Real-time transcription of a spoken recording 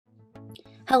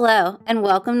Hello, and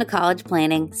welcome to College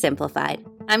Planning Simplified.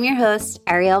 I'm your host,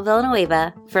 Arielle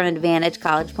Villanueva from Advantage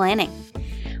College Planning.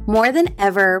 More than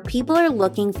ever, people are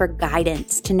looking for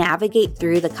guidance to navigate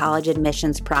through the college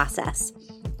admissions process.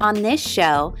 On this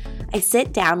show, I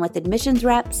sit down with admissions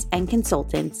reps and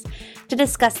consultants to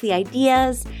discuss the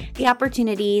ideas, the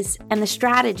opportunities, and the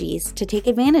strategies to take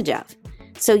advantage of,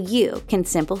 so you can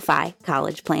simplify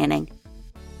college planning.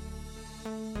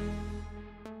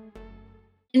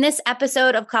 In this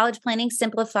episode of College Planning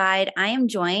Simplified, I am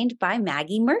joined by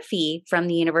Maggie Murphy from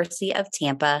the University of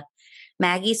Tampa.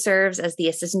 Maggie serves as the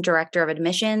Assistant Director of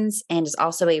Admissions and is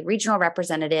also a regional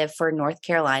representative for North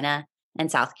Carolina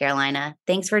and South Carolina.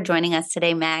 Thanks for joining us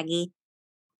today, Maggie.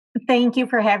 Thank you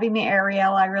for having me,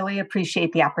 Arielle. I really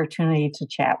appreciate the opportunity to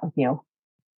chat with you.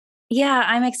 Yeah,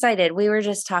 I'm excited. We were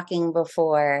just talking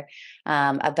before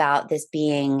about this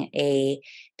being a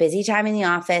busy time in the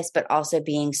office, but also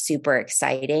being super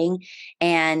exciting.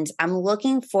 And I'm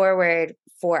looking forward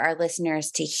for our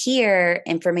listeners to hear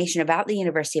information about the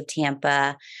University of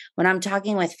Tampa. When I'm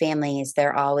talking with families,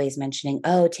 they're always mentioning,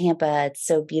 oh, Tampa, it's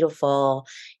so beautiful.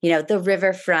 You know, the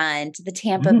riverfront, the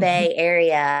Tampa Bay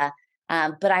area.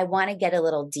 But I want to get a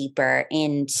little deeper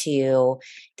into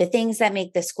the things that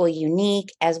make the school unique,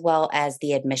 as well as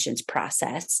the admissions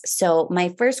process. So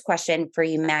my first question for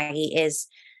you, Maggie, is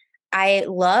I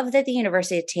love that the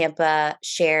University of Tampa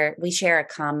share a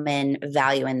common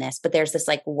value in this, but there's this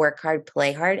like work hard,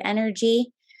 play hard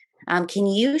energy. Can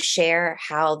you share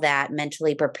how that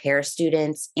mentally prepares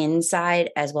students inside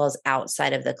as well as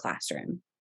outside of the classroom?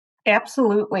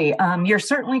 Absolutely. You're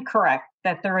certainly correct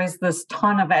that there is this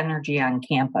ton of energy on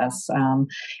campus.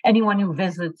 Anyone who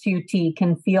visits UT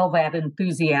can feel that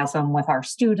enthusiasm with our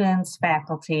students,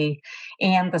 faculty,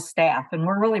 and the staff. And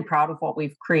we're really proud of what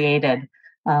we've created.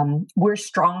 We're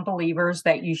strong believers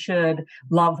that you should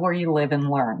love where you live and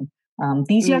learn.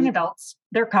 These young adults,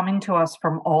 they're coming to us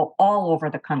from all over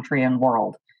the country and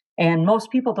world. And most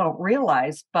people don't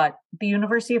realize, but the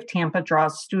University of Tampa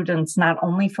draws students not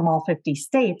only from all 50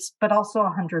 states, but also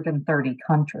 130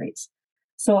 countries.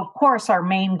 So, of course, our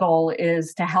main goal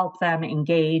is to help them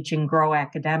engage and grow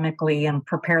academically and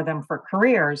prepare them for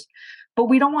careers. But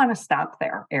we don't want to stop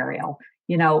there, Arielle.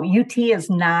 You know, UT is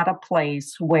not a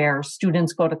place where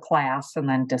students go to class and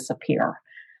then disappear.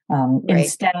 Right.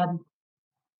 Instead,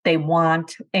 they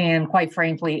want and, quite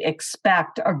frankly,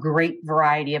 expect a great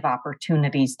variety of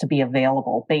opportunities to be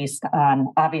available based on,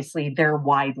 obviously, their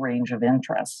wide range of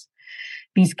interests.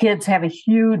 These kids have a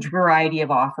huge variety of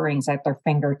offerings at their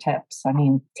fingertips. I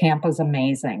mean, Tampa's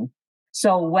amazing.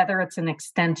 So whether it's an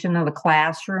extension of the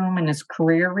classroom and is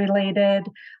career related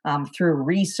through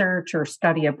research or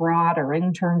study abroad or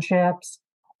internships,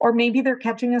 or maybe they're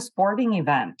catching a sporting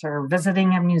event or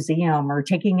visiting a museum or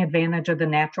taking advantage of the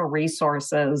natural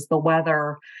resources, the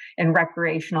weather, and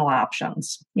recreational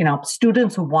options. You know,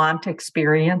 students want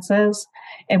experiences,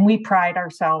 and we pride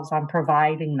ourselves on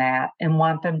providing that and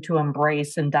want them to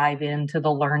embrace and dive into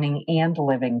the learning and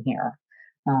living here.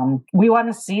 We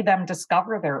want to see them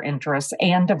discover their interests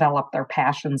and develop their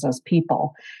passions as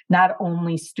people, not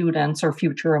only students or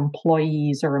future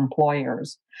employees or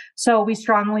employers. So we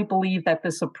strongly believe that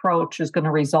this approach is going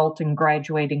to result in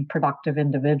graduating productive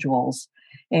individuals,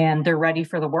 and they're ready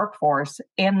for the workforce.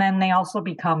 And then they also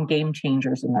become game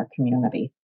changers in their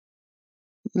community.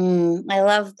 I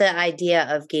love the idea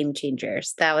of game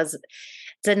changers.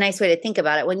 It's a nice way to think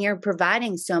about it. When you're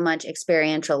providing so much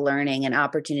experiential learning and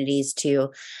opportunities to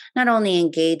not only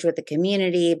engage with the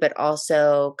community, but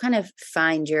also kind of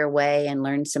find your way and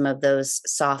learn some of those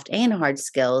soft and hard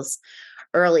skills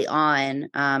early on,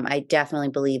 I definitely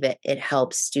believe it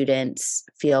helps students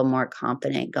feel more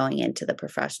confident going into the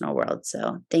professional world.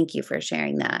 So thank you for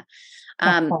sharing that.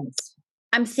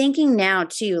 I'm thinking now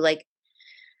too, like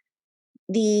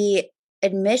the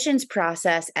admissions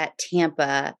process at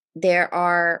Tampa, there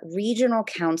are regional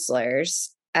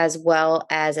counselors as well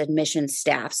as admissions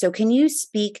staff. So can you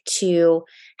speak to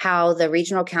how the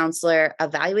regional counselor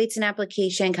evaluates an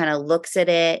application, kind of looks at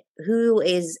it, who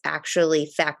is actually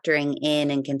factoring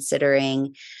in and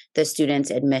considering the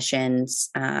student's admissions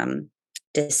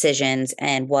decisions,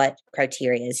 and what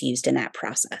criteria is used in that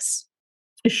process?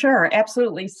 Sure,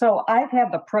 absolutely. So I've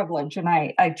had the privilege, and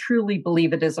I truly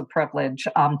believe it is a privilege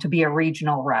to be a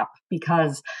regional rep,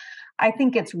 because I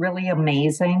think it's really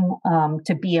amazing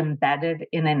to be embedded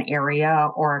in an area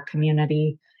or a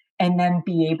community and then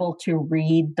be able to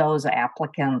read those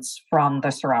applicants from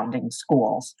the surrounding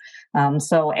schools.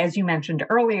 So as you mentioned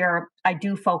earlier, I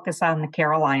do focus on the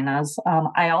Carolinas.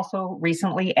 I also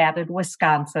recently added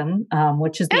Wisconsin,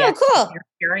 which is the accent cool. you're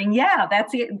hearing. Yeah,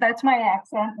 that's my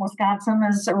accent. Wisconsin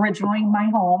is originally my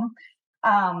home.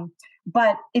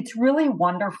 But it's really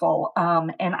wonderful.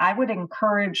 And I would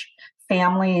encourage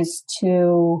families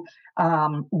to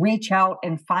reach out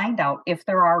and find out if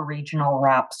there are regional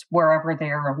reps wherever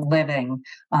they're living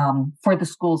for the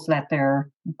schools that they're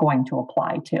going to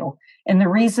apply to. And the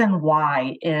reason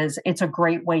why is it's a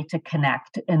great way to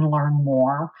connect and learn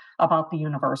more about the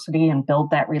university and build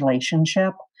that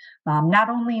relationship. Not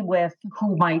only with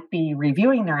who might be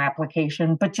reviewing their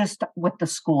application, but just with the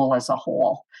school as a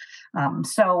whole.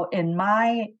 So in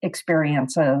my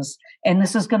experiences, and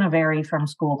this is going to vary from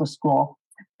school to school,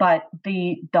 but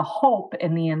the hope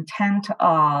and the intent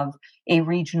of a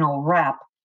regional rep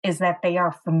is that they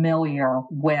are familiar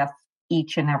with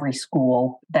each and every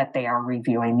school that they are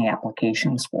reviewing the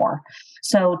applications for.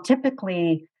 So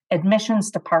typically, admissions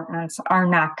departments are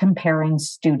not comparing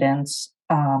students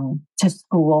to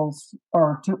schools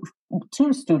or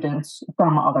to students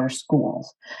from other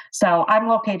schools. So I'm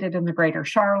located in the greater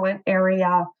Charlotte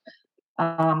area.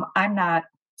 I'm not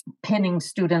pinning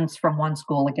students from one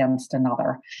school against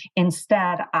another.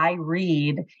 Instead, I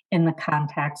read in the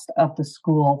context of the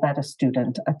school that a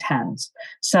student attends.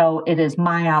 So it is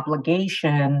my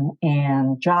obligation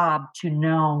and job to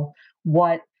know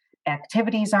what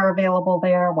activities are available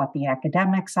there, what the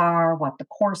academics are, what the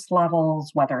course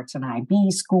levels, whether it's an IB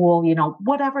school,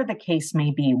 whatever the case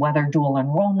may be, whether dual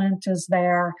enrollment is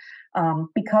there,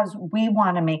 because we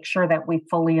want to make sure that we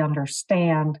fully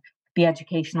understand the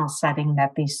educational setting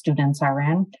that these students are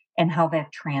in and how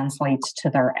that translates to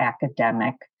their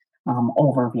academic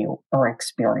overview or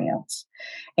experience.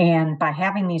 And by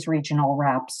having these regional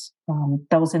reps,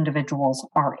 those individuals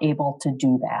are able to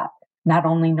do that. Not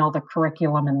only know the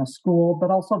curriculum in the school,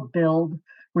 but also build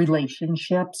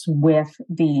relationships with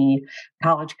the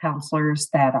college counselors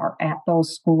that are at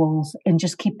those schools and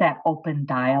just keep that open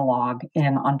dialogue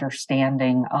and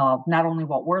understanding of not only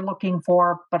what we're looking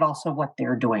for, but also what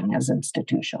they're doing as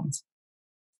institutions.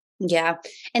 Yeah.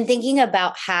 And thinking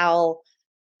about how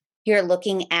you're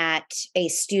looking at a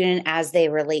student as they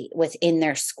relate within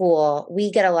their school, we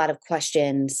get a lot of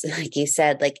questions, like you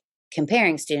said, like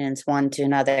comparing students one to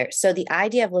another. So the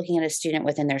idea of looking at a student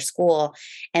within their school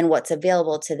and what's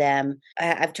available to them,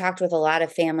 I've talked with a lot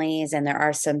of families, and there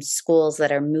are some schools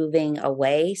that are moving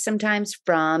away sometimes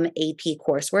from AP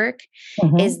coursework.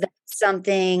 Mm-hmm. Is that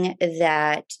something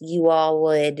that you all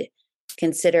would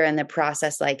consider in the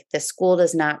process? Like the school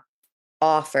does not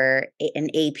offer an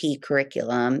AP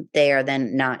curriculum, they are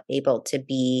then not able to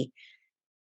be,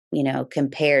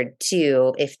 compared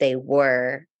to if they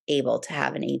were able to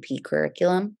have an AP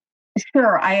curriculum?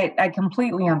 Sure. I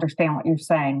completely understand what you're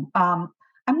saying. I'm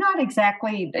not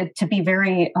exactly, to be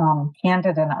very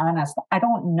candid and honest, I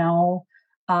don't know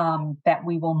that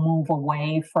we will move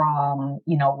away from,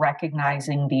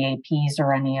 recognizing the APs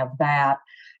or any of that.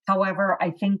 However,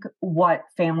 I think what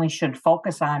families should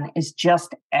focus on is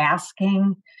just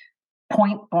asking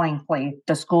point blankly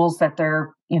the schools that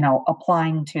they're,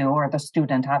 applying to, or the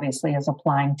student obviously is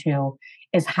applying to,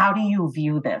 is how do you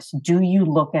view this? Do you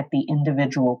look at the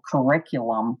individual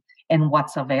curriculum and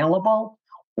what's available,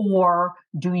 or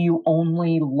do you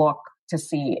only look to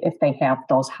see if they have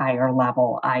those higher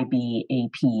level IB,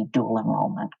 AP, dual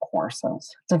enrollment courses?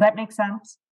 Does that make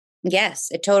sense? Yes,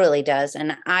 it totally does.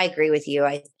 And I agree with you.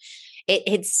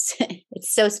 It's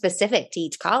so specific to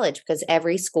each college because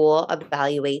every school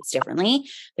evaluates differently.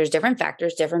 There's different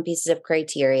factors, different pieces of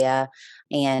criteria.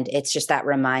 And it's just that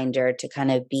reminder to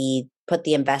kind of put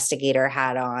the investigator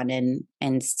hat on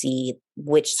and see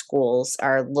which schools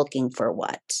are looking for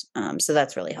what. So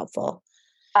that's really helpful.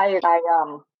 I've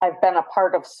been a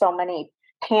part of so many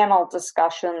panel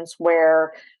discussions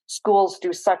where schools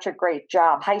do such a great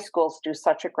job, high schools do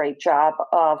such a great job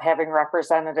of having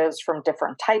representatives from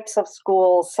different types of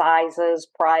schools, sizes,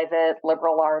 private,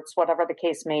 liberal arts, whatever the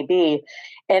case may be.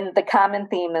 And the common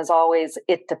theme is always,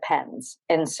 it depends.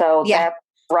 And so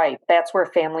that's where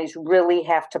families really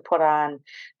have to put on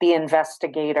the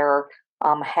investigator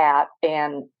hat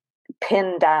and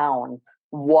pin down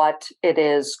what it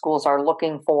is schools are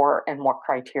looking for and what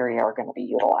criteria are going to be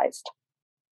utilized.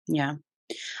 Yeah.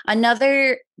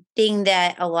 Another thing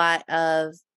that a lot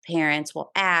of parents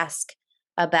will ask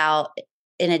about,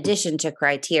 in addition to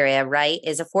criteria, right,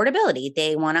 is affordability.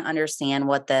 They want to understand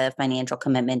what the financial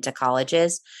commitment to college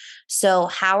is. So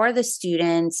how are the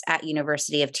students at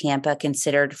University of Tampa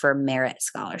considered for merit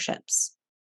scholarships?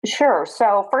 Sure.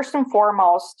 So first and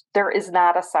foremost, there is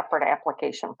not a separate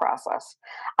application process.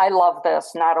 I love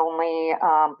this, not only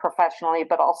professionally,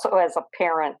 but also as a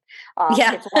parent.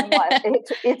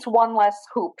 It's one less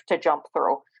hoop to jump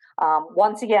through.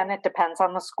 Once again, it depends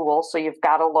on the school. So you've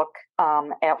got to look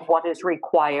at what is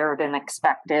required and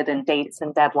expected and dates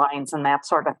and deadlines and that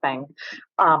sort of thing.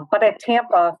 But at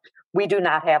Tampa, we do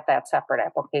not have that separate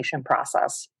application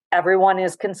process. Everyone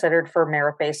is considered for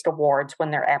merit-based awards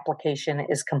when their application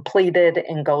is completed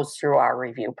and goes through our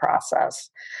review process.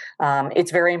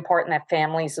 It's very important that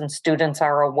families and students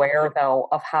are aware, though,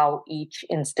 of how each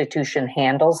institution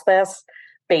handles this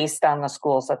based on the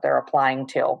schools that they're applying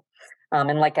to.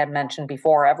 And like I mentioned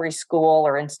before, every school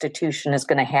or institution is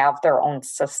going to have their own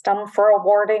system for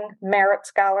awarding merit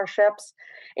scholarships,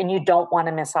 and you don't want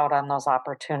to miss out on those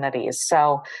opportunities.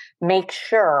 So make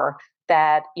sure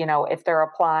that, if they're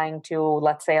applying to,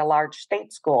 let's say, a large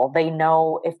state school, they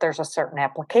know if there's a certain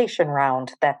application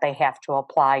round that they have to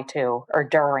apply to or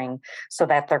during, so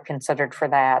that they're considered for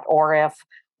that. Or if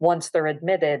once they're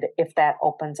admitted, if that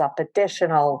opens up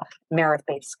additional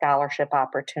merit-based scholarship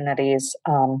opportunities,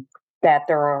 that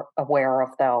they're aware of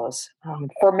those.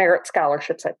 For merit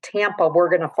scholarships at Tampa, we're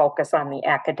going to focus on the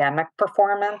academic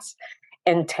performance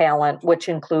and talent, which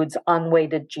includes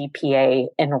unweighted GPA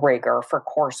and rigor for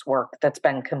coursework that's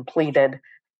been completed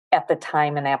at the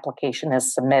time an application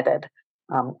is submitted.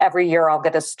 Every year I'll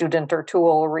get a student or two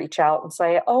will reach out and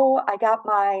say, oh, I got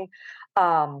my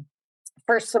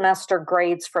first semester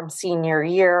grades from senior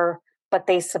year, but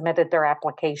they submitted their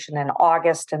application in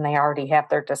August and they already have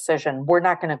their decision. We're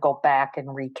not going to go back and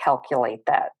recalculate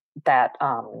that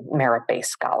merit-based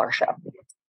scholarship.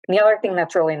 And the other thing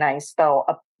that's really nice, though,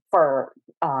 for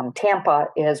Tampa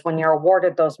is when you're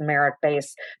awarded those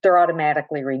merit-based, they're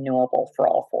automatically renewable for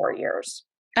all 4 years.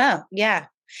 Oh, yeah.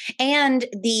 And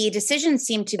the decisions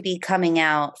seem to be coming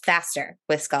out faster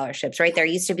with scholarships, right? There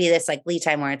used to be this like lead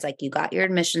time where it's like you got your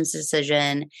admissions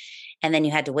decision and then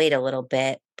you had to wait a little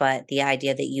bit. But the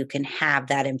idea that you can have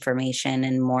that information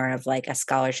and more of like a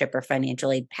scholarship or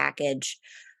financial aid package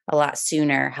a lot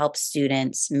sooner helps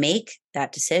students make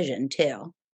that decision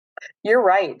too. You're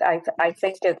right. I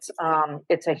think it's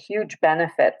a huge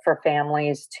benefit for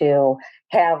families to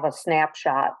have a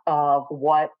snapshot of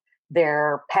what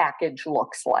their package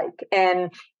looks like.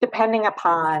 And depending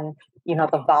upon,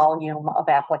 the volume of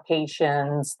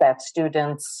applications that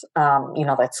students,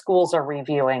 that schools are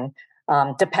reviewing,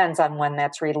 depends on when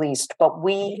that's released. But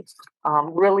we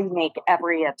really make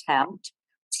every attempt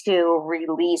to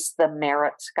release the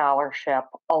merit scholarship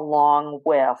along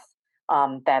with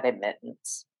that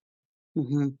admittance.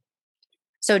 Mm-hmm.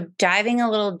 So diving a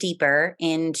little deeper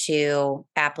into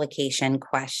application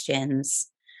questions,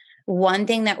 one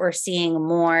thing that we're seeing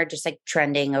more just like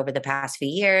trending over the past few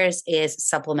years is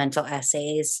supplemental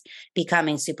essays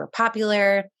becoming super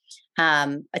popular.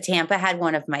 Tampa had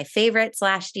one of my favorites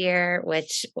last year,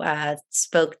 which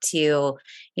spoke to,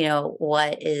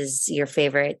 what is your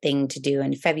favorite thing to do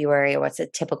in February, or what's a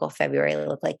typical February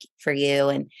look like for you?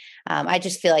 And I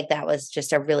just feel like that was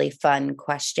just a really fun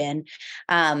question.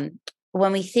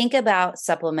 When we think about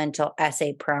supplemental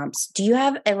essay prompts, do you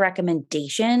have a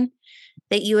recommendation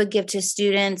that you would give to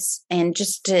students? And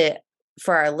just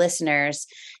for our listeners,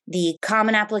 the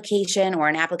common application or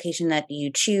an application that you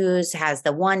choose has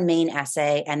the one main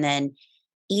essay, and then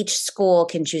each school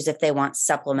can choose if they want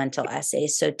supplemental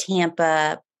essays. So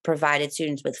Tampa provided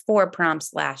students with 4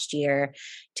 prompts last year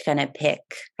to kind of pick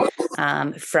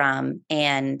from.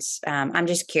 And I'm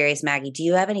just curious, Maggie, do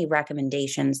you have any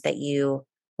recommendations that you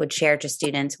would share to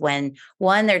students when,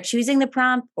 one, they're choosing the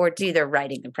prompt, or 2, they're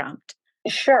writing the prompt?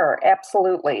 Sure,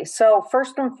 absolutely. So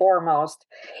first and foremost,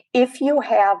 if you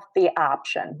have the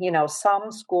option,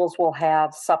 some schools will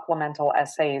have supplemental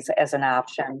essays as an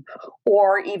option,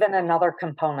 or even another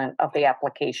component of the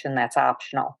application that's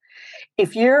optional.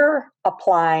 If you're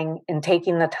applying and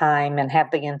taking the time and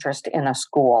have the interest in a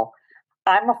school,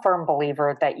 I'm a firm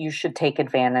believer that you should take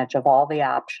advantage of all the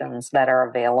options that are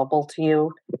available to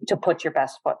you to put your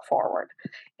best foot forward.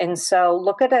 And so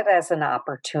look at it as an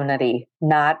opportunity,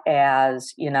 not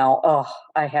as, oh,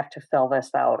 I have to fill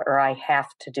this out or I have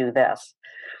to do this.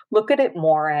 Look at it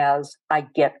more as I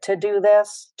get to do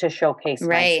this to showcase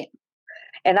right.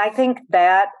 And I think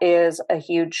that is a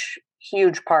huge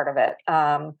part of it.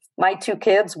 My 2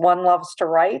 kids, one loves to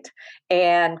write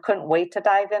and couldn't wait to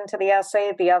dive into the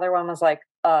essay. The other one was like,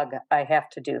 ugh, I have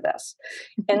to do this.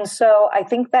 And so I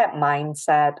think that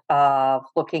mindset of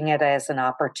looking at it as an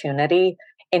opportunity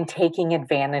and taking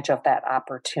advantage of that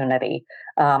opportunity,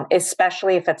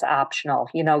 especially if it's optional.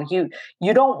 You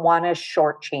don't want to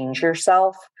shortchange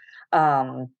yourself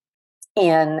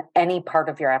in any part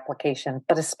of your application,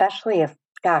 but especially if,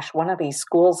 gosh, one of these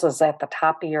schools is at the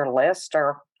top of your list,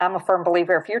 or I'm a firm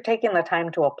believer, if you're taking the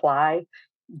time to apply,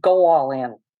 go all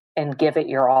in and give it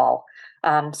your all.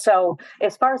 So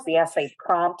as far as the essay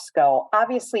prompts go,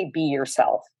 obviously be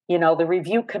yourself. The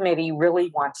review committee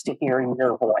really wants to hear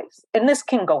your voice. And this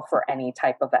can go for any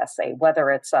type of essay, whether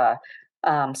it's a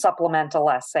supplemental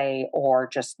essay or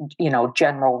just,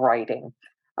 general writing.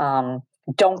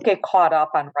 Don't get caught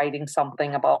up on writing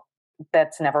something about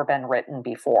that's never been written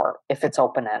before if it's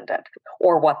open-ended,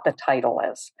 or what the title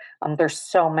is. There's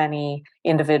so many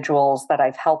individuals that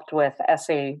I've helped with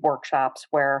essay workshops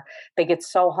where they get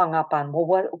so hung up on,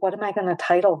 well, what am I going to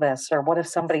title this? Or what if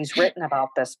somebody's written about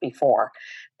this before?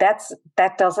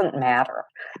 That doesn't matter.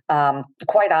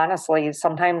 Quite honestly,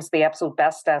 sometimes the absolute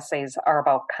best essays are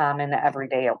about common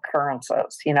everyday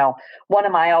occurrences. One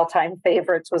of my all-time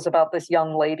favorites was about this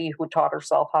young lady who taught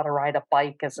herself how to ride a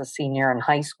bike as a senior in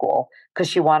high school because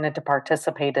she wanted to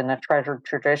participate in a treasured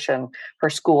tradition her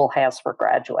school has for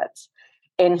graduates.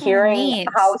 And hearing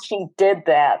how she did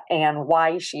that and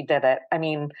why she did it,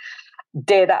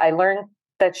 did I learn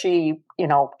that she,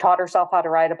 taught herself how to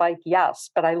ride a bike? Yes,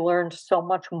 but I learned so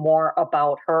much more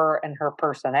about her and her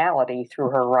personality through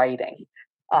her writing.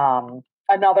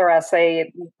 Another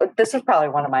essay, this is probably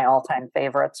one of my all-time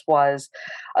favorites, was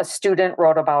a student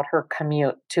wrote about her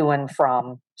commute to and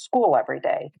from school every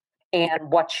day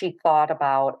and what she thought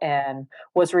about and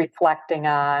was reflecting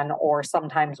on, or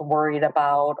sometimes worried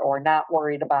about or not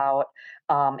worried about,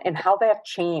 and how that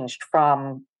changed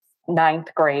from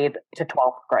ninth grade to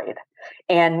 12th grade.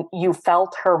 And you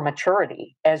felt her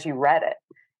maturity as you read it,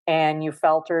 and you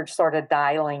felt her sort of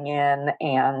dialing in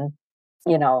and,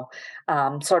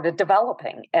 sort of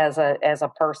developing as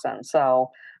a person. So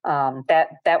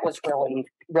that was really,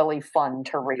 really fun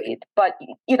to read. But,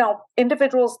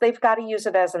 individuals, they've got to use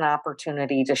it as an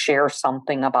opportunity to share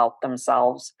something about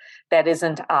themselves that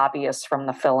isn't obvious from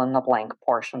the fill in the blank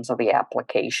portions of the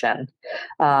application.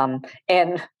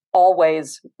 And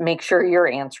always make sure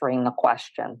you're answering the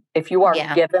question. If you are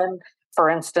given, for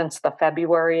instance, the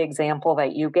February example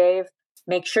that you gave,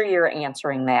 make sure you're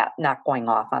answering that, not going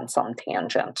off on some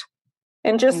tangent.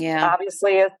 And just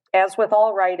obviously, as with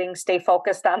all writing, stay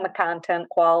focused on the content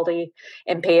quality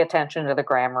and pay attention to the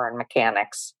grammar and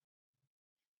mechanics.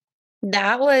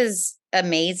 That was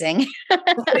amazing.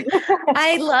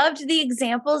 I loved the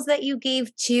examples that you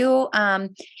gave too.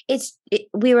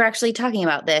 We were actually talking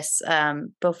about this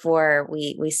before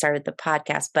we started the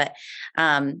podcast, but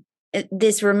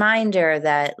this reminder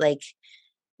that, like,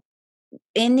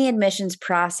 in the admissions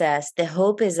process, the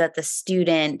hope is that the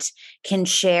student can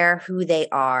share who they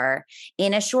are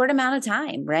in a short amount of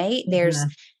time, right? There's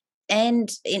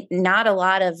not a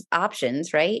lot of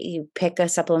options, right? You pick a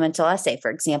supplemental essay,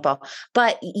 for example,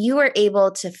 but you are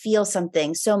able to feel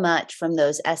something so much from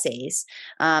those essays.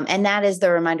 And that is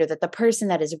the reminder that the person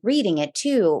that is reading it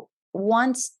too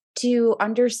wants to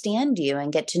understand you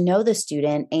and get to know the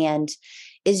student and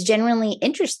is genuinely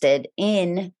interested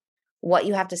in what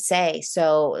you have to say.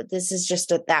 So this is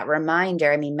just that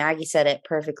reminder. Maggie said it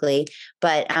perfectly,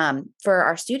 but for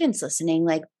our students listening,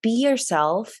 like, be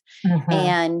yourself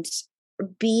and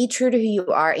be true to who you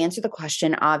are. Answer the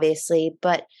question, obviously,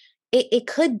 but it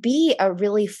could be a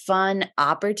really fun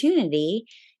opportunity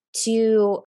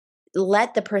to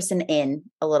let the person in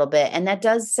a little bit. And that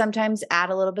does sometimes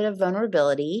add a little bit of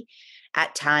vulnerability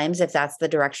at times, if that's the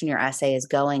direction your essay is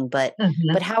going. But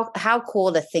how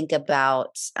cool to think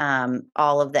about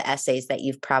all of the essays that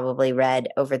you've probably read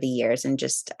over the years, and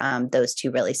just those two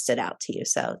really stood out to you.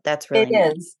 So that's really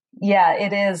nice. Is. Yeah,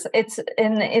 it is. It's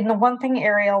in the one thing,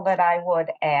 Arielle, that I would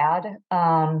add,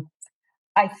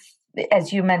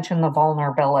 as you mentioned, the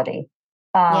vulnerability.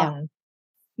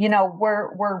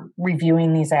 We're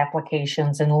reviewing these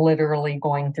applications and literally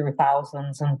going through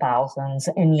thousands and thousands.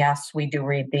 And yes, we do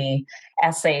read the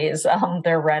essays.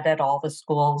 They're read at all the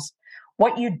schools.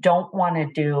 What you don't want to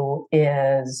do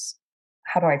is,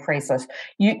 how do I phrase this?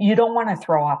 You don't want to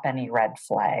throw up any red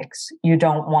flags. You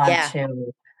don't want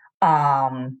to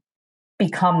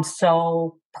become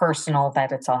so personal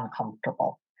that it's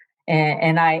uncomfortable.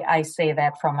 And I say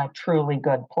that from a truly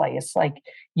good place. Like,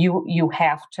 you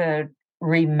have to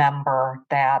remember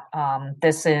that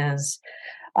this is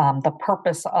the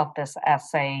purpose of this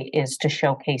essay is to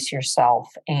showcase yourself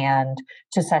and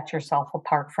to set yourself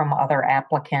apart from other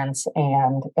applicants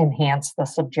and enhance the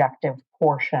subjective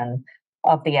portion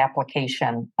of the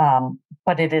application.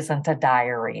 But it isn't a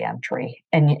diary entry,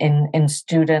 and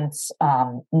students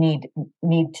need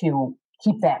to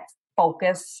keep that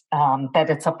focus, that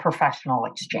it's a professional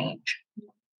exchange.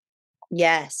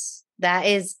 Yes. That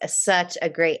is such a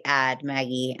great ad,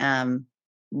 Maggie.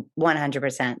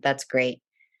 100%. That's great.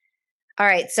 All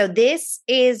right. So this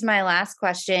is my last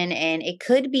question, and it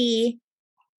could be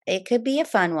It could be a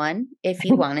fun one if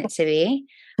you want it to be.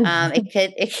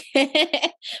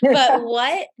 But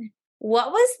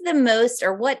what was the most,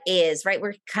 or what is, right?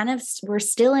 We're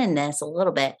still in this a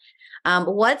little bit.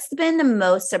 What's been the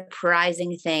most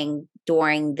surprising thing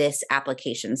during this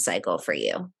application cycle for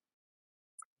you?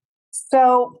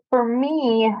 So for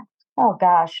me, oh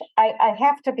gosh, I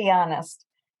have to be honest.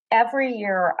 Every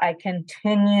year I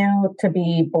continue to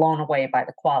be blown away by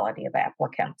the quality of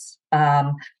applicants.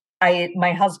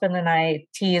 My husband and I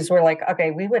tease, we're like,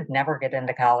 okay, we would never get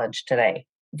into college today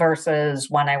versus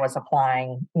when I was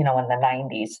applying, in the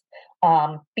 90s.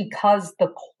 Because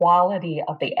the quality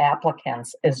of the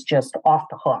applicants is just off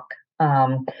the hook.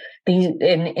 And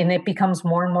it becomes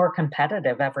more and more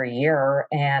competitive every year.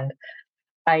 And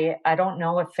I don't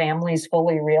know if families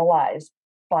fully realize,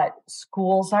 but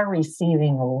schools are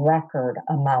receiving record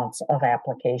amounts of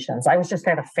applications. I was just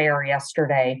at a fair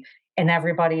yesterday and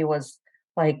everybody was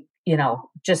like,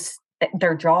 just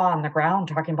their jaw on the ground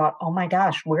talking about, oh my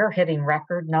gosh, we're hitting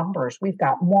record numbers. We've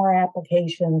got more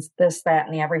applications, this, that,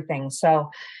 and the everything. So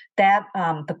that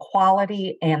the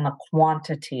quality and the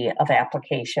quantity of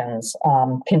applications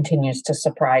continues to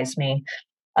surprise me.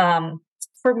 Um,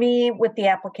 for me, with the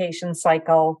application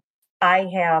cycle, I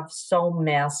have so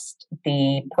missed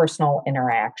the personal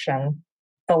interaction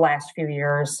the last few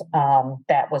years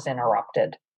that was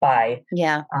interrupted by,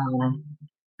 Yeah. um,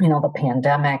 the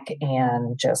pandemic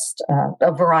and just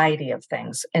a variety of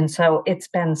things. And so it's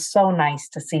been so nice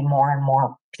to see more and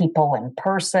more people in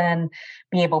person,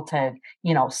 be able to,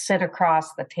 sit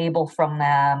across the table from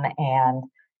them and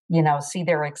see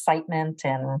their excitement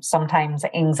and sometimes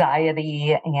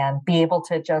anxiety and be able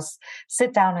to just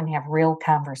sit down and have real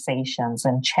conversations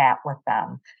and chat with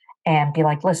them and be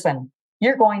like, listen,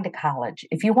 you're going to college.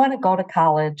 If you want to go to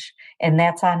college and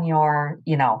that's on your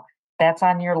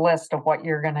list of what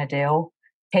you're going to do,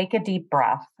 take a deep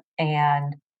breath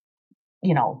and,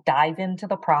 dive into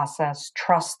the process,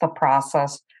 trust the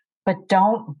process, but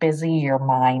don't busy your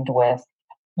mind with,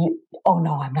 oh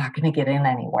no, I'm not going to get in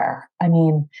anywhere. I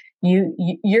mean,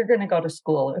 you're going to go to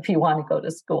school if you want to go to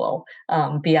school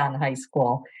beyond high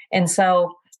school. And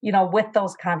so, with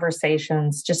those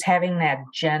conversations, just having that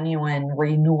genuine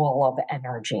renewal of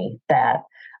energy that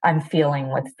I'm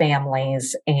feeling with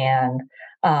families and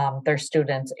their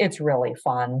students, it's really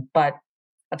fun. But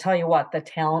I'll tell you what, the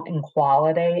talent and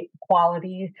quality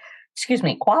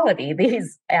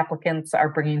these applicants are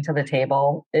bringing to the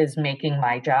table is making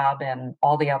my job and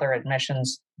all the other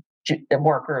admissions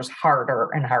workers harder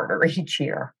and harder each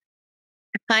year.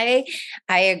 I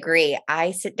I agree.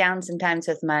 I sit down sometimes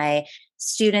with my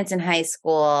students in high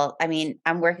school. I mean,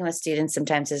 I'm working with students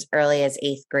sometimes as early as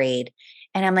 8th grade.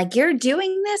 And I'm like, you're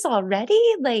doing this already?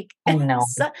 Like I know.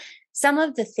 some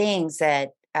of the things that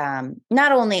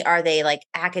not only are they like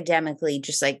academically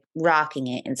just like rocking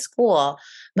it in school,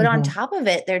 but on Hmm. top of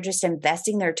it, they're just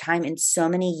investing their time in so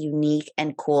many unique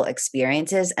and cool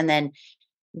experiences. And then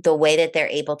the way that they're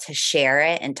able to share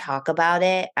it and talk about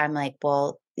it, I'm like,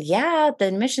 well, yeah, the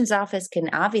admissions office can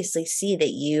obviously see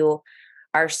that you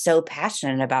are so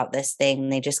passionate about this thing.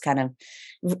 They just kind of,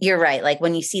 you're right. Like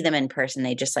when you see them in person,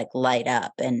 they just like light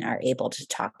up and are able to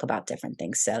talk about different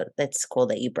things. So that's cool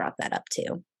that you brought that up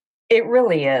too. It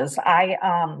really is. I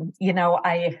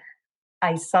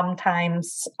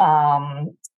sometimes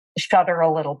shudder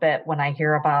a little bit when I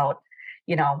hear about,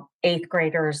 eighth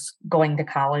graders going to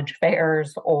college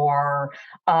fairs or,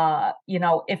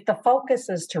 if the focus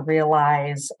is to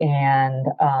realize and,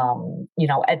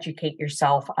 educate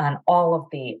yourself on all of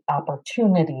the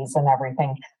opportunities and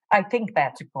everything, I think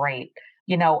that's great.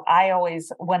 I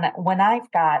always, when I've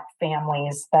got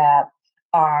families that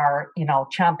are,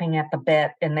 chomping at the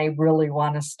bit and they really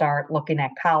want to start looking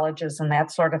at colleges and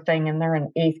that sort of thing, and they're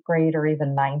in eighth grade or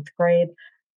even ninth grade,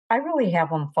 I really have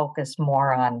them focus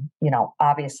more on,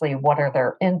 obviously what are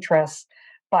their interests,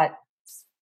 but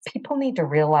people need to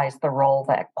realize the role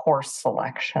that course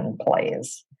selection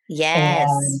plays and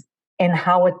Yes. and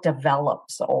how it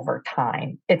develops over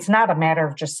time. It's not a matter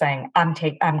of just saying I'm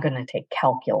going to take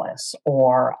calculus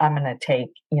or I'm going to take,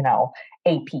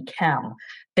 AP Chem.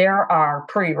 There are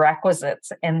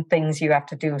prerequisites and things you have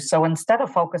to do. So instead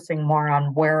of focusing more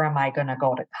on where am I going to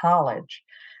go to college,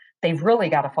 they've really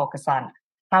got to focus on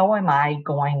how am I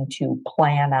going to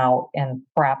plan out and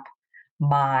prep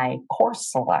my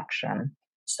course selection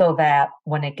so that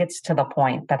when it gets to the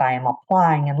point that I am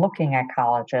applying and looking at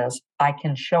colleges, I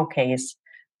can showcase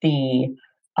the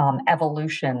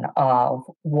evolution of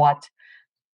what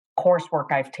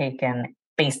coursework I've taken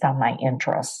based on my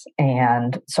interests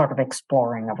and sort of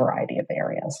exploring a variety of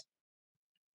areas.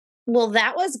 Well,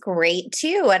 that was great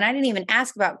too. And I didn't even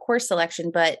ask about course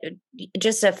selection, but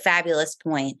just a fabulous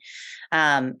point.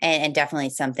 And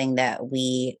definitely something that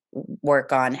we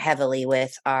work on heavily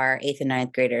with our eighth and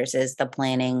ninth graders is the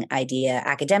planning idea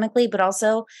academically, but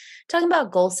also talking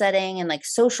about goal setting and like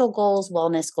social goals,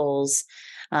 wellness goals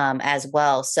as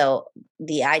well. So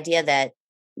the idea that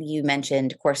you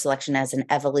mentioned course selection as an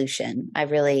evolution, I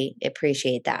really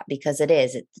appreciate that because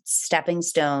it's stepping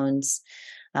stones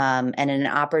and an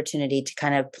opportunity to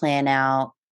kind of plan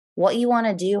out what you want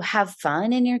to do, have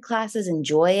fun in your classes,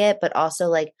 enjoy it, but also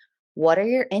like what are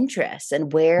your interests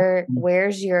and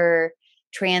where's your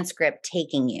transcript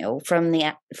taking you from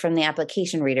the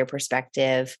application reader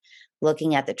perspective,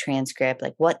 looking at the transcript,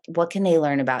 like what can they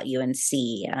learn about you and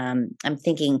see. I'm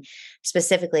thinking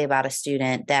specifically about a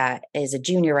student that is a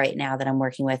junior right now that I'm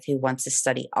working with who wants to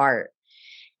study art,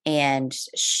 and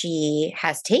she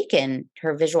has taken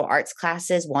her visual arts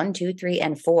classes 1, 2, 3,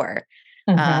 and 4.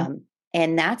 Mm-hmm.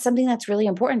 And that's something that's really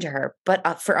important to her.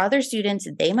 But for other students,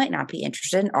 they might not be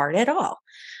interested in art at all.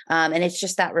 And it's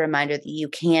just that reminder that you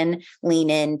can lean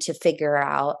in to figure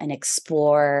out and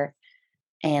explore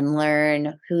and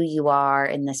learn who you are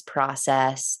in this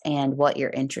process and what you're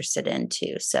interested in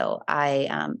too. So I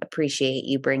appreciate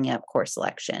you bringing up course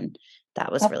selection.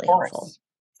 That was Of really helpful. course.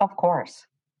 Of course.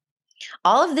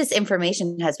 All of this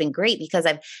information has been great because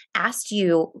I've asked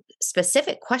you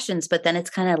specific questions, but then it's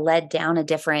kind of led down a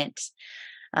different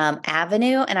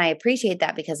avenue. And I appreciate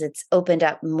that because it's opened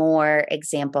up more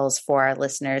examples for our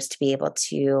listeners to be able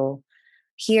to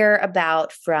hear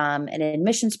about from an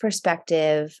admissions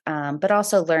perspective, but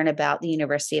also learn about the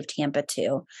University of Tampa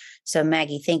too. So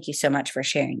Maggie, thank you so much for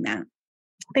sharing that.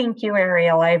 Thank you,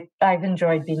 Arielle. I've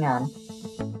enjoyed being on.